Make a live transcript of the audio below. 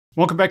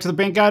Welcome back to the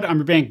Band Guide. I'm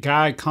your band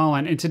guy,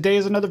 Colin, and today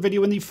is another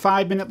video in the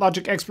 5-Minute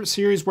Logic Expert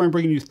series where I'm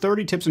bringing you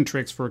 30 tips and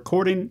tricks for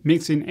recording,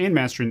 mixing, and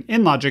mastering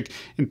in Logic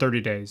in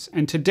 30 days.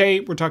 And today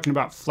we're talking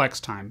about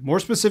flex time, more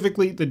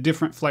specifically the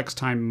different flex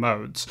time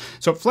modes.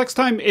 So flex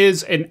time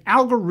is an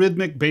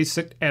algorithmic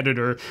basic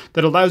editor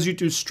that allows you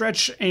to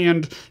stretch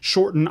and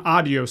shorten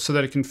audio so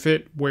that it can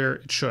fit where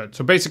it should.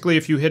 So basically,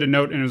 if you hit a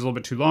note and it's a little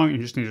bit too long and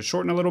you just need to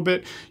shorten a little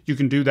bit, you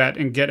can do that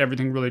and get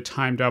everything really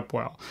timed up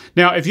well.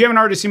 Now, if you haven't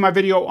already seen my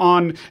video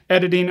on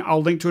editing,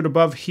 I'll link to it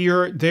above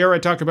here. There I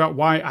talk about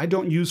why I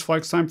don't use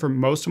flex time for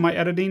most of my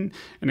editing,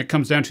 and it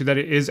comes down to that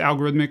it is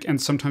algorithmic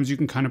and sometimes you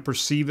can kind of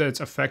perceive that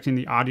it's affecting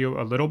the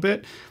audio a little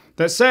bit.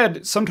 That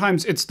said,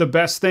 sometimes it's the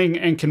best thing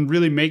and can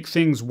really make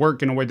things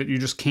work in a way that you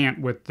just can't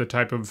with the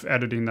type of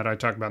editing that I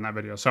talk about in that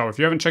video. So if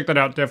you haven't checked that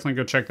out, definitely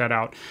go check that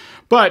out.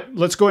 But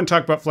let's go and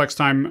talk about flex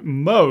time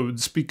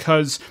modes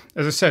because,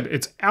 as I said,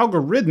 it's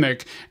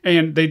algorithmic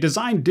and they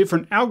design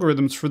different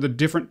algorithms for the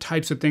different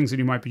types of things that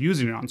you might be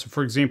using it on. So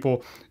for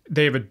example,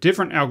 they have a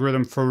different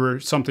algorithm for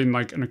something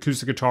like an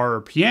acoustic guitar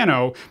or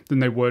piano than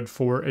they would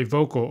for a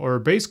vocal or a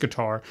bass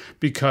guitar,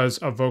 because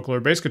a vocal or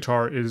bass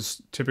guitar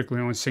is typically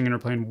only singing or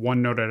playing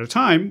one note at a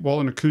time,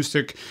 while an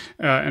acoustic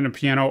and a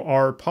piano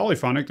are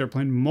polyphonic. They're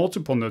playing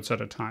multiple notes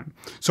at a time.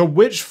 So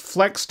which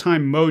flex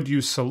time mode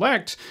you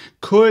select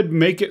could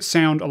make it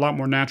sound a lot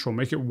more natural,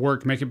 make it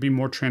work, make it be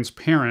more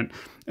transparent.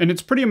 And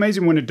it's pretty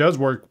amazing when it does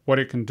work, what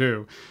it can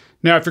do.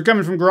 Now, if you're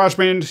coming from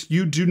GarageBand,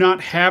 you do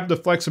not have the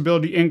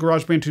flexibility in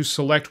GarageBand to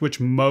select which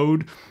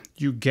mode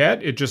you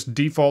get. It just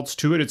defaults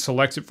to it. It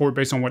selects it for it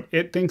based on what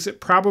it thinks it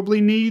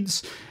probably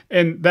needs.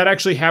 And that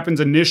actually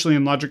happens initially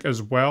in Logic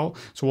as well.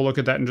 So we'll look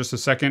at that in just a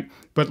second.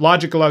 But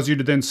Logic allows you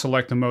to then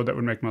select the mode that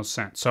would make most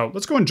sense. So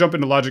let's go and jump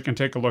into Logic and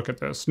take a look at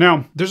this.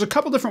 Now, there's a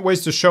couple different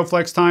ways to show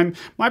flex time.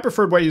 My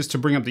preferred way is to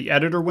bring up the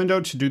editor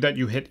window. To do that,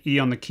 you hit E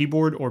on the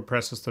keyboard or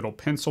press this little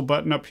pencil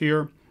button up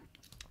here.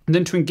 And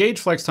then to engage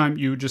flex time,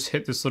 you just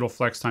hit this little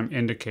flex time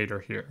indicator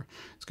here.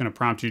 It's going to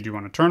prompt you, do you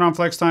want to turn on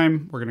flex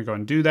time? We're going to go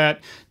and do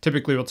that.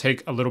 Typically, it will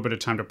take a little bit of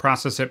time to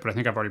process it, but I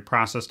think I've already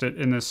processed it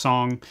in this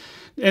song.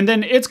 And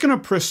then it's going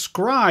to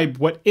prescribe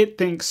what it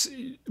thinks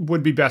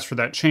would be best for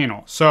that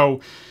channel. So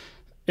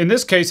in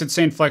this case, it's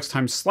saying flex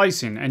time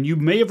slicing, and you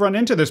may have run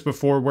into this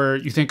before where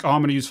you think, oh,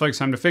 I'm going to use flex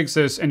time to fix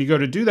this, and you go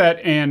to do that,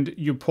 and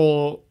you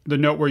pull the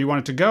note where you want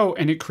it to go,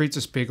 and it creates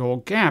this big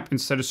old gap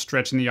instead of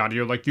stretching the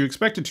audio like you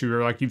expect it to,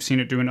 or like you've seen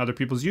it do in other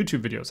people's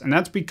YouTube videos. And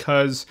that's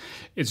because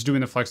it's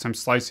doing the flex time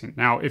slicing.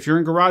 Now, if you're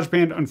in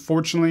GarageBand,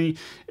 unfortunately,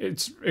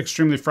 it's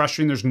extremely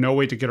frustrating. There's no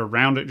way to get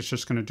around it. It's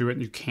just going to do it,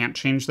 and you can't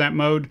change that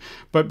mode.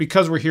 But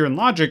because we're here in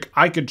Logic,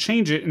 I could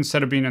change it.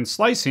 Instead of being in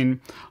slicing,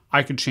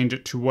 I could change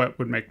it to what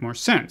would make more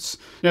sense.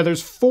 Now,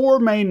 there's 4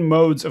 main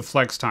modes of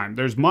flex time.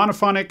 There's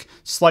monophonic,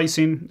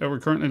 slicing that we're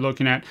currently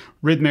looking at,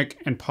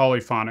 rhythmic, and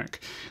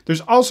polyphonic.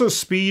 There's also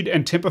speed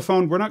and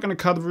tempophone. We're not going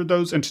to cover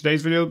those in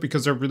today's video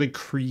because they're really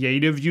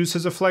creative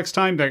uses of flex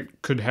time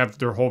that could have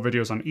their whole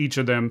videos on each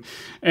of them.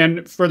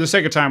 And for the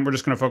sake of time, we're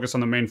just going to focus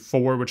on the main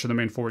 4, which are the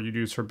main 4 you'd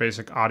use for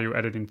basic audio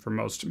editing for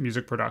most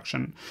music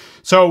production.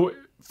 So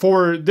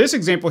for this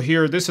example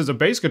here, this is a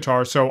bass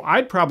guitar, so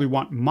I'd probably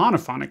want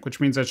monophonic,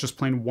 which means that's just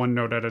playing one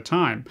note at a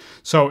time.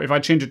 So if I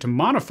change it to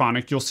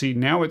monophonic, you'll see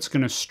now it's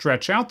going to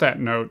stretch out that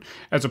note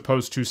as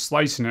opposed to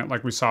slicing it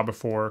like we saw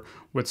before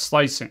with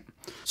slicing.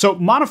 So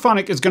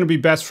monophonic is going to be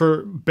best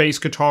for bass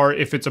guitar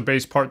if it's a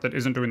bass part that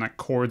isn't doing like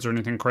chords or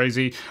anything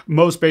crazy.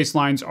 Most bass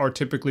lines are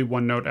typically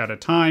one note at a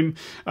time.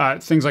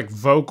 Things like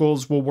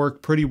vocals will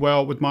work pretty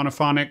well with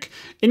monophonic.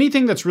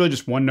 Anything that's really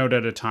just one note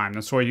at a time,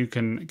 that's the way you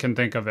can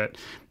think of it.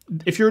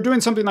 If you're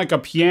doing something like a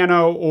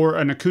piano or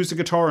an acoustic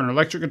guitar or an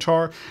electric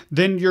guitar,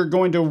 then you're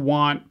going to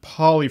want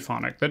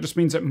polyphonic. That just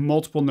means that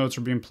multiple notes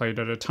are being played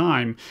at a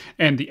time,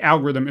 and the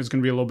algorithm is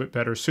going to be a little bit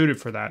better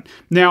suited for that.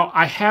 Now,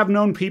 I have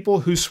known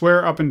people who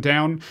swear up and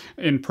down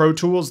in Pro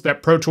Tools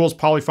that Pro Tools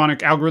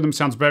polyphonic algorithm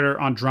sounds better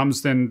on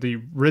drums than the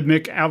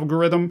rhythmic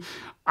algorithm.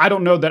 I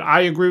don't know that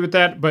I agree with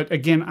that, but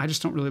again, I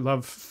just don't really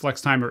love flex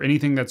time or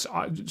anything that's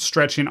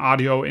stretching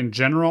audio in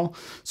general.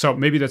 So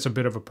maybe that's a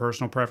bit of a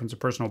personal preference, a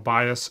personal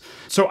bias.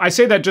 So I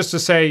say that just to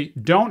say,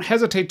 don't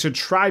hesitate to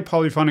try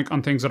polyphonic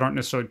on things that aren't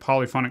necessarily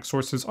polyphonic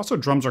sources. Also,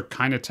 drums are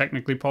kind of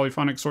technically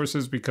polyphonic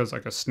sources because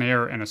like a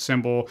snare and a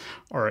cymbal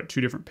are at 2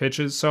 different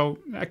pitches. So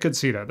I could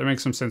see that. That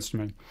makes some sense to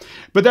me.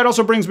 But that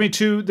also brings me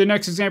to the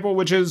next example,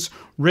 which is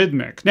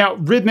rhythmic. Now,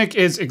 rhythmic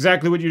is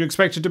exactly what you'd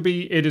expect it to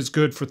be. It is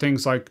good for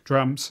things like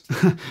drums,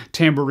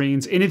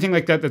 tambourines, anything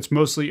like that that's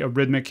mostly a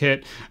rhythmic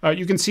hit.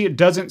 You can see it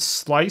doesn't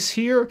slice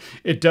here.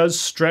 It does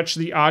stretch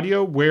the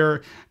audio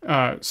where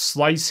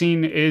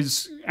slicing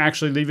is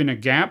actually leaving a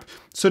gap.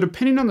 So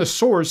depending on the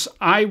source,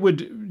 I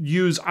would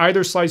use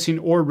either slicing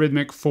or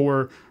rhythmic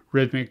for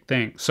rhythmic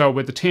thing. So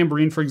with the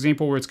tambourine, for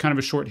example, where it's kind of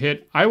a short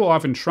hit, I will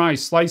often try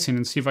slicing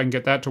and see if I can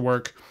get that to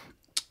work.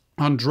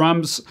 On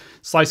drums,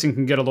 slicing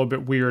can get a little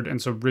bit weird,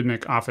 and so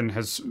rhythmic often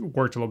has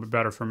worked a little bit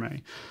better for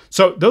me.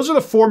 So those are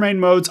the 4 main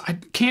modes. I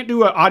can't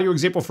do an audio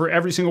example for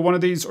every single one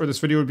of these, or this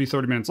video would be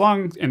 30 minutes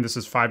long, and this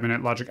is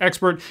 5-minute Logic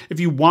Expert. If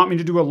you want me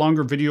to do a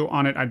longer video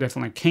on it, I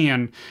definitely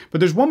can. But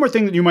there's one more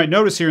thing that you might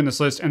notice here in this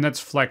list, and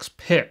that's flex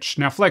pitch.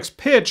 Now, flex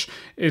pitch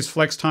is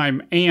flex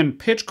time and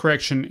pitch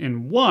correction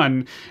in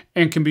one,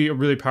 and can be a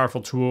really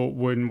powerful tool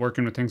when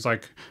working with things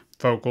like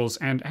vocals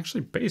and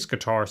actually bass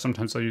guitar.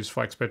 Sometimes I'll use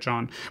flex pitch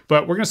on,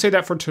 but we're going to say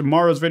that for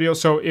tomorrow's video.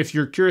 So if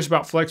you're curious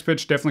about flex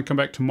pitch, definitely come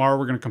back tomorrow.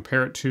 We're going to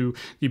compare it to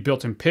the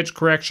built-in pitch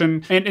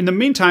correction. And in the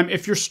meantime,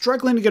 if you're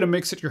struggling to get a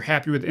mix that you're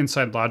happy with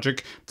inside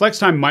Logic, flex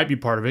time might be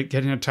part of it,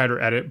 getting a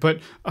tighter edit, but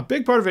a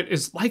big part of it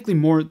is likely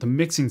more the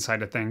mixing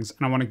side of things.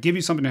 And I want to give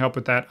you something to help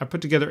with that. I put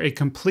together a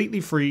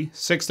completely free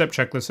 6-step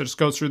checklist that just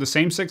goes through the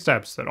same 6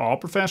 steps that all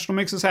professional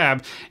mixes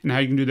have and how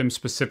you can do them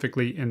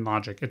specifically in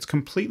Logic. It's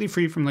completely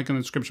free from the link in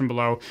the description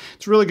below.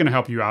 It's really going to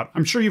help you out.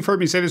 I'm sure you've heard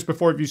me say this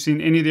before if you've seen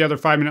any of the other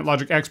 5-minute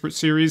Logic Expert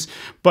series,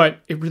 but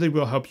it really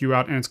will help you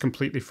out, and it's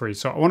completely free.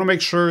 So I want to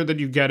make sure that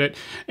you get it.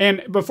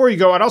 And before you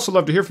go, I'd also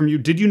love to hear from you.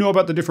 Did you know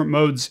about the different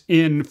modes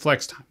in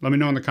flex time? Let me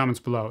know in the comments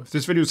below. If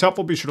this video was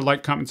helpful, be sure to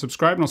like, comment,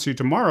 subscribe, and I'll see you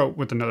tomorrow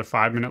with another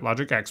 5-minute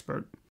Logic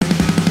Expert.